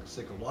so fucking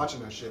sick of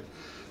watching that shit.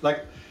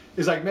 Like,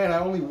 it's like, man, I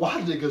only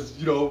watched it because,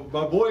 you know,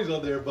 my boy's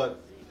on there,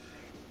 but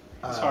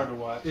it's hard to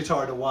watch. It's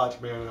hard to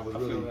watch, man. I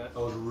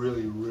was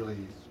really,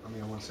 I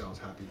mean, I want to say I was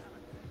happy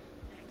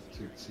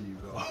to see you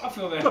go. I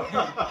feel that.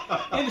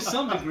 And to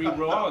some degree,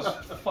 bro, I was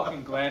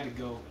fucking glad to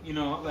go. You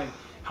know, like,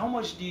 how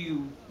much do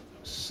you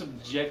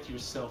subject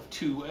yourself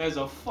to as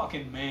a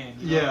fucking man?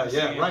 You know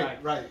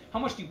right. How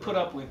much do you put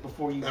up with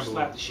before you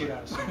slap the shit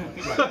out of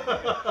somebody?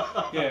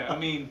 Yeah, I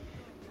mean,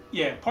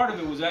 yeah, part of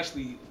it was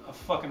actually a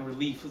fucking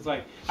relief. It's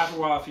like, after a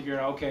while I figured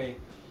out, okay,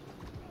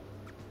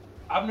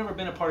 I've never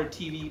been a part of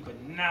TV, but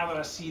now that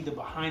I see the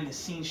behind the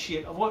scenes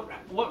shit of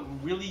what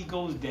really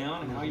goes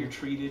down and how you're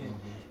treated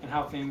and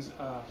how things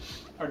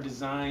are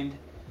designed,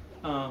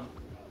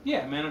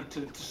 yeah, man,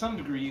 to some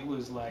degree it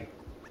was like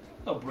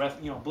a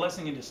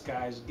blessing in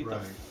disguise. Get the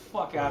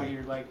fuck out of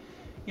here. Like,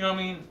 you know what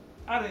I mean?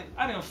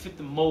 I didn't fit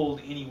the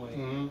mold anyway.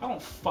 I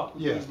don't fuck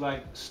with these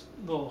like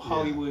little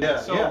Hollywood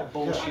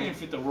bullshit. I didn't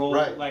fit the role.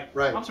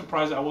 I'm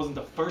surprised I wasn't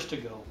the first to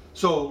go.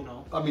 So, you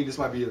know? I mean, this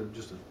might be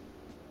just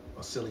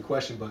a silly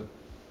question, but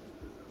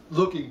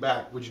looking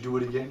back, would you do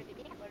it again?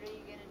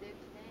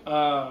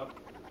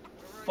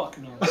 Fuck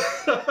no.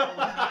 I would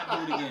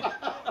not do it again.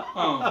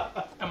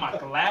 Am I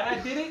glad I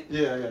did it?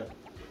 Yeah.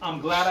 I'm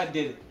glad I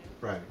did it.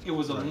 Right. It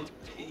was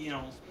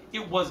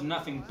it was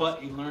nothing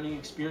but a learning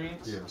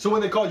experience. Yeah. So when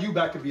they call you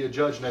back to be a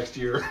judge next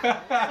year,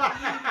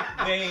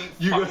 they ain't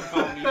fucking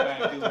calling me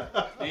back, dude.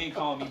 They ain't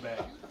calling me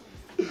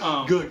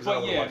back. Good.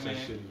 But yeah,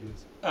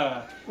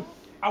 man.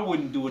 I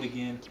wouldn't do it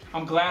again.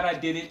 I'm glad I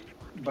did it,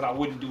 but I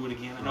wouldn't do it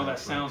again. I know that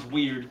sounds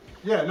weird.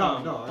 Yeah,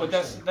 no. But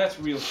that's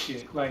real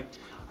shit. Like,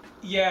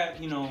 yeah,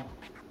 you know,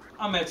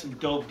 I met some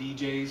dope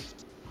DJs.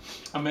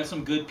 I met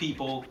some good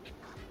people.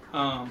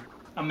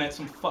 I met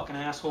some fucking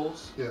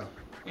assholes. Yeah.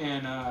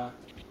 And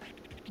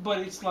but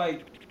it's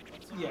like,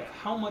 yeah,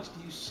 how much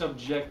do you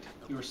subject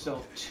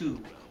yourself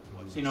to?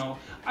 You know,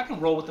 I can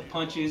roll with the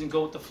punches and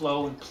go with the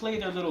flow and play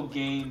their little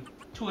game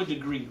to a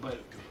degree, but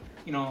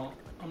you know,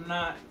 I'm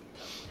not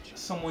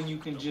someone you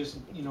can just,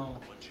 you know,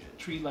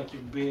 treat like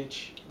your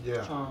bitch.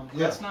 Yeah.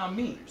 That's not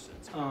me.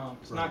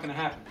 It's not gonna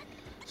happen.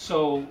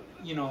 So,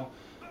 you know,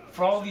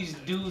 for all these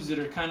dudes that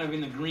are kind of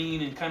in the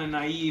green and kind of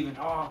naive and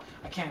I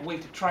can't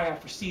wait to try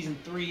out for season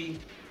 3,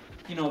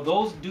 you know,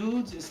 those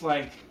dudes, it's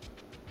like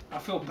I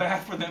feel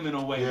bad for them in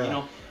a way. Yeah. You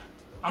know,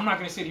 I'm not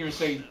gonna sit here and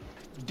say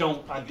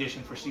don't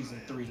audition for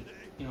season 3.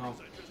 You know,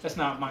 that's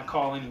not my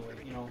call anyway.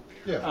 You know.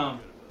 Yeah.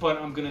 But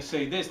I'm gonna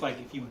say this: like,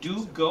 if you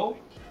do go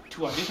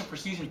to audition for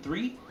season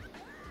 3,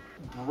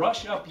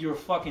 brush up your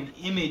fucking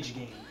image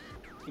game.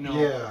 You know,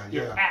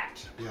 your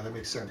act. Yeah, that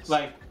makes sense.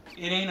 Like,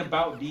 it ain't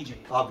about DJing.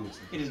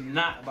 Obviously. It is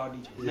not about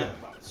DJing. Yeah. Not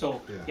about it.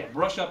 So yeah,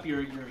 brush up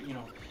your you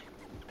know,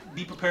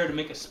 be prepared to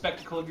make a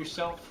spectacle of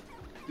yourself.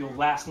 You'll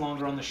last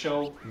longer on the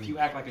show. If you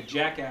act like a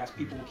jackass,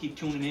 people will keep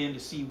tuning in to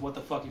see what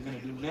the fuck you're gonna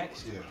do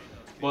next. Yeah.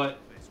 But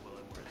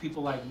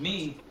people like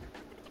me,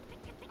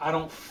 I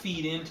don't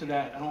feed into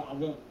that. I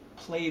won't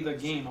play the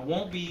game. I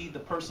won't be the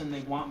person they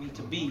want me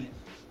to be.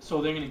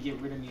 So they're gonna get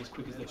rid of me as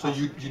quick as they So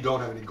possibly you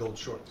don't have any gold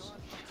shorts?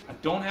 I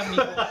don't have any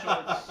gold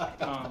shorts.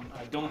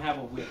 I don't have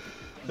a whip.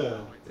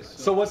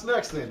 So what's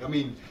next then? I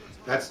mean,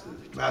 that's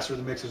Master of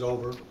the Mix is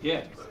over.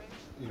 Yeah.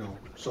 You know,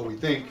 so we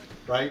think,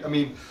 right? I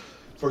mean,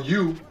 for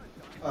you,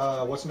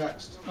 what's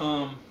next?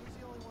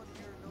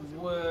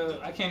 Well,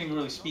 I can't even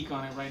really speak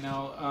on it right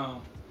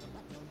now.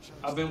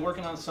 I've been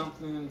working on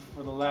something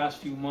for the last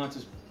few months.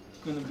 It's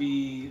gonna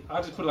be,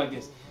 I'll just put it like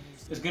this.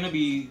 It's gonna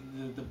be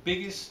the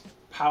biggest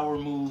power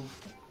move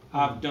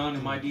I've done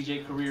in my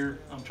DJ career.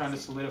 I'm trying to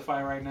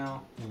solidify right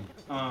now.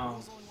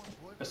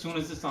 As soon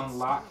as it's on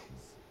lock,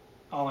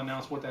 I'll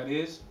announce what that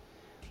is.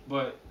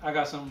 But I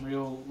got something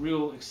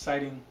real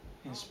exciting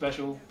and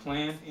special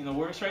planned in the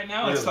works right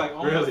now. Really? It's like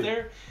almost Really?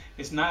 there.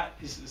 It's not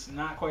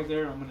quite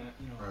there. I'm gonna,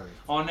 you know,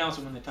 I'll announce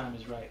it when the time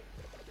is right.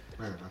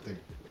 Man, I think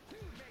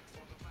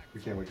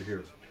we can't wait to hear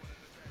it.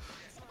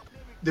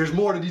 There's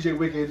more to DJ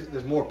Wicked.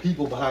 There's more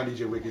people behind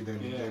DJ Wicked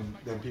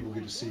than people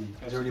get to see.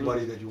 Is there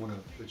anybody that you wanna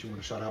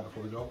shout out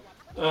before we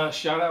go?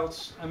 Shout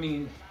outs. I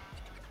mean,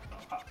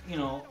 you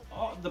know,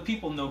 all the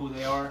people know who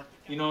they are.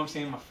 You know what I'm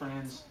saying? My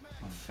friends,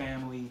 my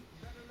family,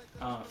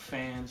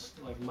 fans,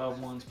 like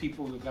loved ones,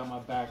 people that got my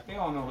back. They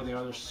all know who they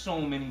are. There's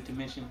so many to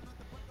mention.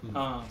 You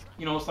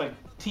know, it's like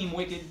Team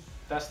Wicked.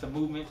 That's the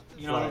movement.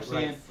 You know what I'm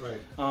saying?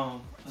 Right.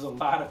 There's a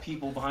lot of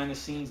people behind the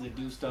scenes that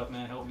do stuff,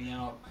 man. Help me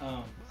out.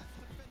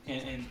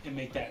 And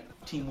make that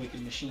Team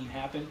Wicked machine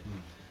happen.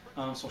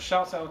 So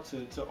shouts out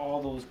to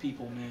all those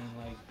people, man.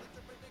 Like,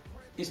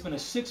 it's been a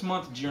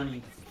 6-month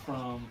journey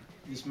from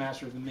this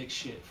Master of the Mix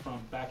shit, from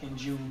back in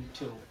June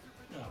till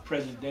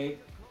present day.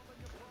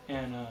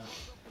 And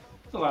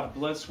there's a lot of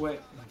blood,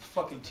 sweat, and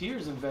fucking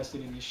tears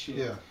invested in this shit.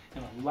 Yeah.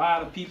 And a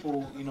lot of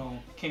people, you know,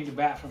 came to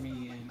bat for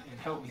me and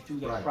helped me through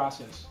that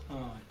process.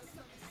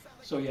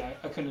 So yeah,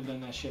 I couldn't have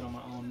done that shit on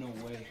my own, no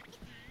way.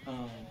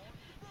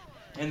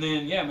 And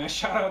then, yeah, man,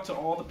 shout out to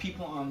all the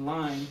people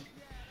online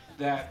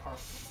that are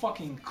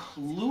fucking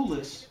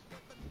clueless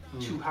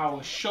to how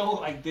a show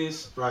like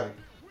this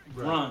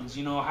runs.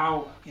 You know,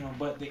 how, you know,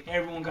 but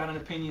everyone got an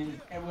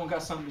opinion, everyone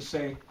got something to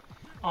say.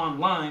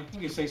 Online, you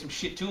can say some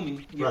shit to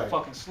me, you get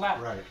fucking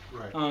slapped.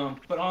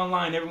 But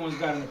online, everyone's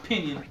got an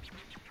opinion.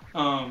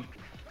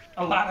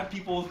 A lot of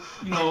people,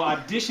 you know,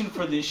 auditioned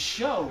for this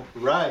show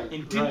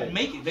and didn't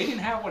make it. They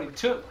didn't have what it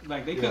took.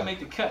 Like, they couldn't make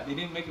the cut. They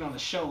didn't make it on the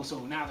show, so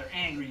now they're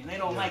angry and they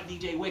don't like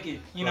DJ Wicked.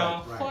 You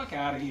know, fuck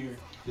out of here.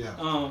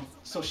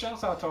 So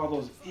shouts out to all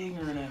those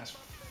ignorant ass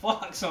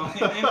fucks on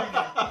the internet.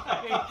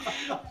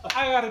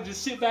 I gotta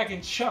just sit back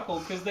and chuckle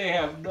because they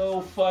have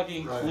no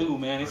fucking clue,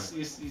 man.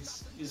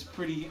 It's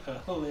pretty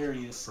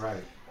hilarious.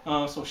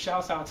 So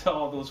shouts out to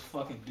all those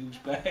fucking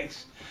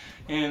douchebags.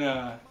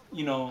 And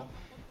you know,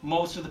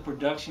 most of the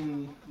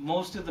production,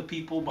 most of the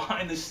people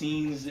behind the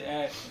scenes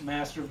at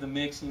Master of the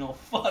Mix, you know,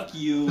 fuck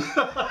you.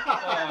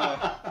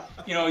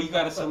 You know, you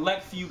got a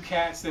select few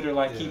cats that are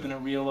like keeping it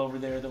real over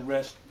there. The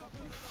rest,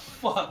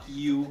 fuck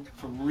you,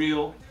 for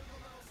real.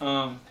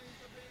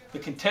 The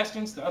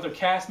contestants, the other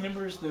cast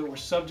members that were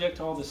subject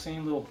to all the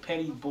same little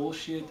petty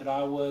bullshit that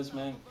I was,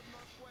 man.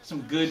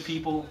 Some good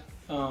people,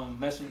 some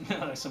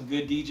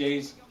good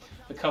DJs.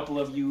 A couple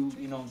of you,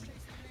 you know,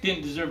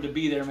 didn't deserve to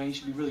be there, man. You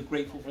should be really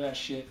grateful for that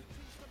shit.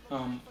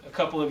 A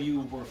couple of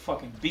you were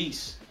fucking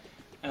beasts,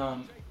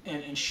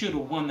 and should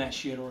have won that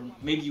shit, or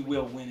maybe you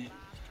will win it.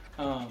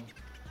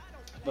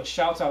 But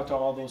shouts out to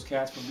all those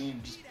cats for being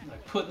just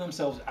like putting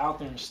themselves out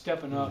there and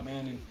stepping up,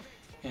 man,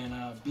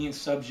 and being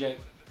subject,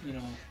 you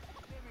know,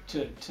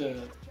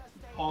 to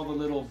all the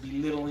little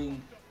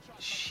belittling,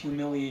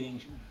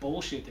 humiliating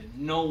bullshit that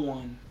no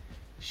one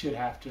should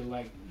have to,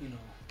 like, you know,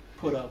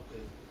 put up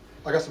with.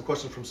 I got some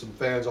questions from some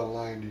fans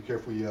online. Do you care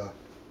if we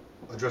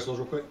address those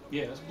real quick?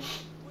 Yeah, that's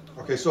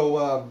cool. Okay,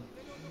 so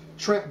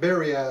Trent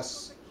Berry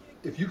asks,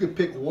 if you could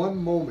pick one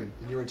moment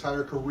in your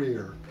entire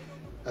career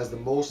as the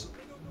most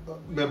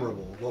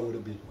memorable, what would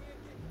it be?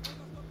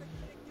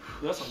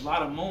 That's a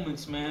lot of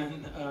moments,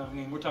 man. I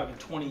mean, we're talking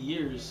 20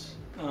 years.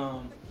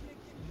 I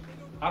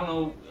don't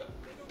know.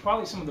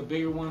 Probably some of the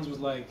bigger ones was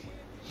like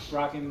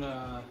rocking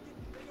a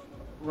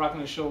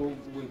show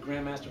with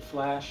Grandmaster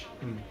Flash.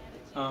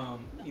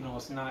 You know,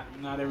 it's not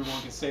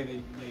everyone can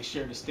say they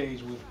shared a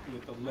stage with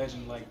a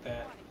legend like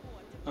that.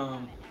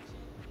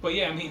 But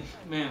yeah, I mean,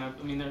 man,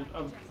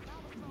 I've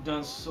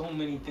done so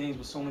many things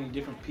with so many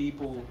different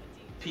people.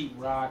 Pete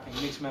Rock and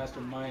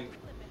Mixmaster Mike,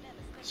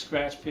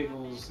 Scratch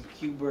Pickles and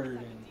Q-Bird,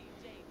 and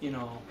you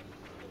know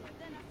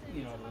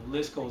the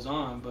list goes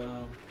on. But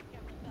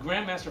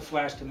Grandmaster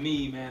Flash, to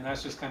me, man,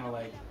 that's just kind of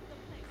like,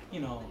 you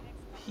know,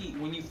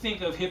 when you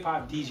think of hip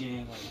hop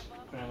DJing, like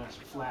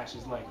Grandmaster Flash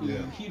is like,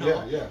 you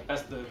know,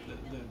 that's the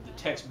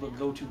textbook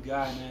go-to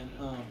guy, man.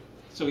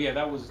 So yeah,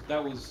 that was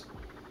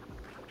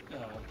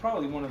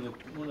probably one of the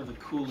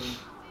cooler,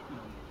 you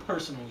know,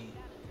 personally,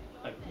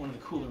 like one of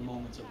the cooler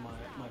moments of my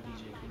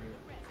DJ career.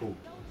 Cool.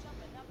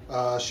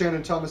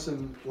 Shannon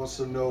Thomason wants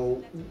to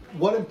know,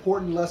 what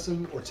important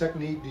lesson or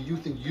technique do you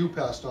think you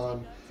passed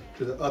on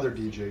to the other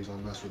DJs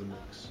on Mess with the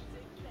Mix?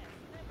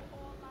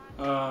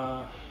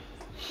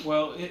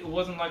 Well, it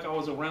wasn't like I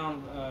was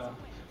around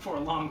for a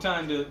long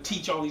time to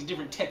teach all these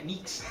different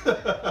techniques.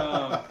 But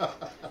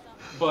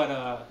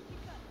I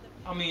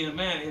mean,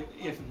 man,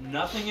 if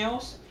nothing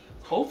else,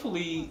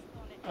 hopefully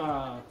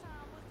I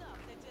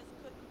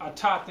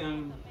taught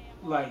them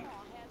like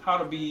how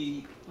to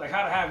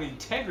have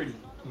integrity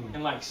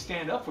and like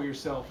stand up for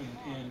yourself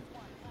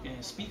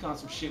and speak on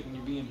some shit when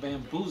you're being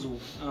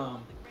bamboozled.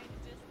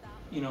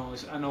 You know,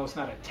 I know it's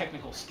not a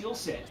technical skill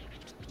set,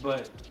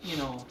 but you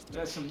know,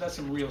 that's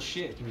some real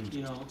shit.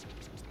 You know,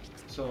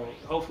 so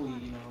hopefully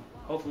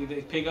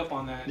they pick up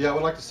on that. Yeah, I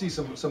would like to see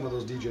some of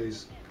those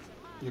DJs,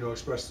 you know,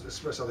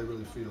 express how they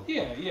really feel.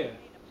 Yeah,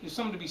 there's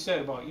something to be said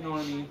about, you know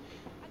what I mean,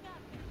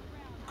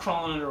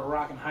 crawling under a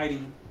rock and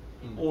hiding,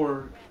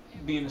 or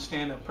being a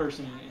stand-up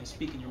person and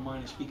speaking your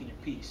mind and speaking your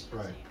piece.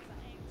 Right.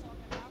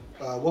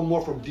 One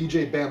more from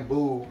DJ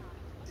Bamboo.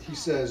 He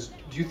says,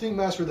 do you think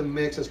Master of the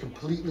Mix has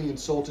completely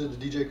insulted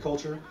the DJ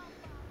culture?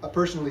 I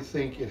personally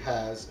think it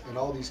has, and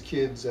all these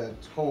kids at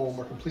home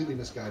are completely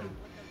misguided.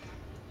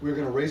 We're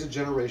going to raise a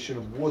generation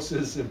of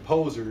wusses and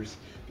posers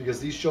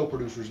because these show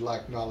producers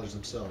lack knowledge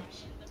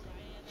themselves.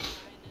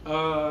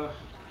 Yeah,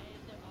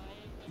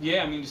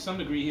 I mean, to some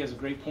degree, he has a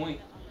great point.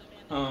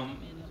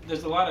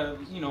 There's a lot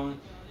of, you know,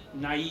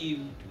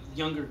 naive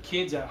younger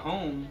kids at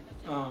home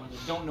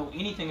that don't know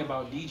anything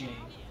about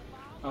DJing.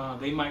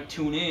 They might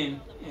tune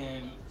in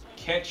and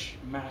catch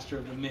Master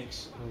of the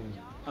Mix,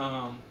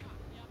 and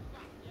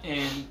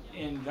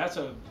that's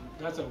a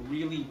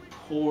really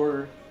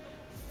poor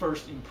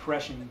first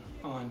impression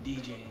on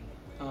DJing.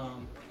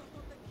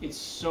 It's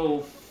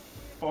so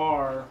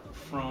far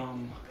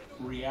from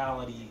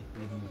reality.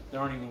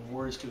 There aren't even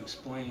words to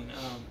explain.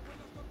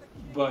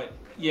 But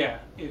yeah,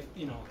 if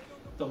you know,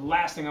 the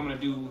last thing I'm gonna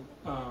do,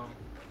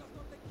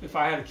 if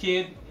I had a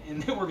kid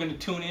and they were gonna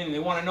tune in and they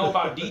want to know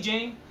about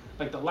DJing,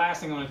 like the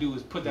last thing I'm gonna do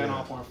is put that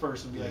on for them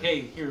first and be like,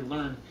 hey, here,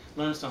 learn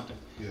something,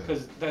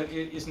 because that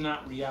is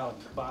not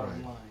reality.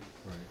 Bottom line.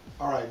 Right.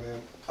 All right,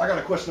 man. I got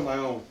a question of my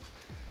own.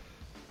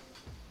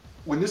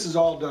 When this is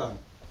all done,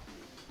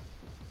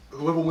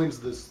 whoever wins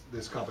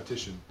this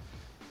competition,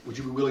 would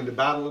you be willing to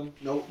battle them?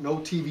 No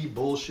TV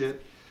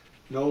bullshit,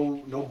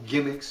 no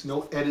gimmicks,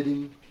 no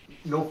editing,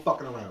 no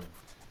fucking around.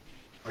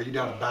 Are you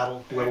down to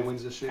battle whoever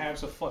wins this shit?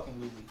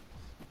 Abso-fucking-lutely.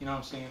 You know what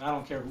I'm saying? I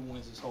don't care who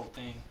wins this whole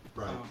thing.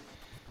 Right.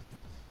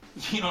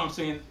 You know what I'm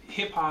saying?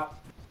 Hip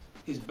hop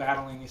is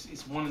battling.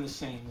 It's one and the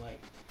same.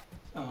 Like,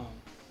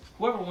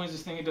 whoever wins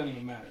this thing, it doesn't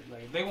even matter.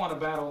 Like, if they want to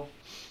battle,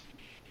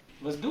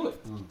 let's do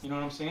it. You know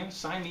what I'm saying?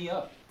 Sign me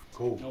up.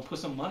 Cool. You know, put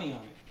some money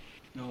on it.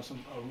 You know,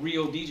 a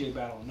real DJ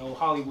battle. No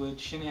Hollywood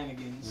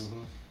shenanigans.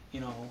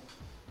 You know,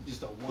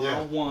 just a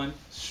one-on-one,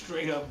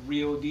 straight up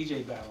real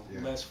DJ battle.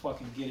 Yeah. Let's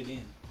fucking get it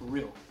in for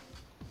real.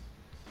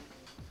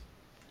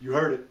 You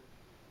heard it.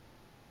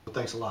 Well,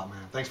 thanks a lot,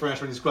 man. Thanks for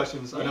answering these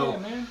questions. Yeah, I know,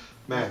 man.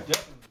 Man. Most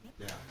definitely.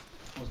 Yeah.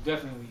 Most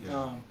definitely.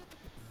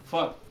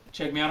 Yeah.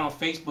 Check me out on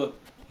Facebook.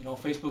 You know,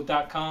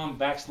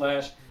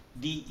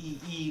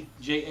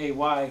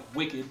 facebook.com/DEEJAY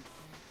Wicked.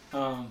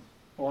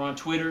 Or on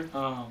Twitter.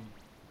 Anyway.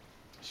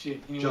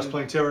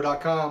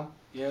 JustPlainTerror.com.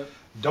 Yeah.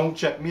 Don't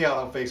check me out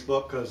on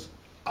Facebook because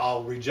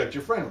I'll reject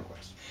your friend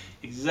request.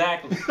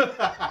 Exactly.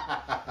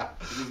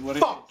 Fuck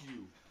you.